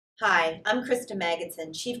Hi, I'm Krista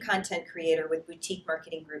Magidson, Chief Content Creator with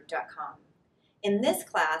BoutiqueMarketingGroup.com. In this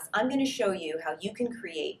class, I'm going to show you how you can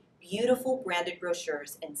create beautiful branded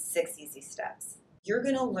brochures in 6 easy steps. You're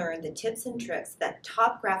going to learn the tips and tricks that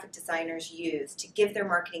top graphic designers use to give their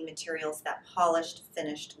marketing materials that polished,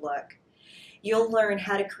 finished look. You'll learn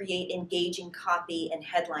how to create engaging copy and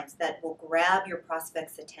headlines that will grab your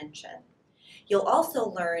prospect's attention. You'll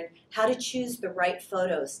also learn how to choose the right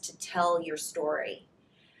photos to tell your story.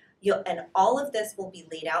 And all of this will be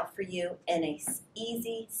laid out for you in an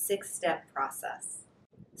easy 6-step process.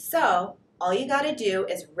 So all you got to do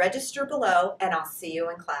is register below, and I'll see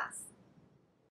you in class.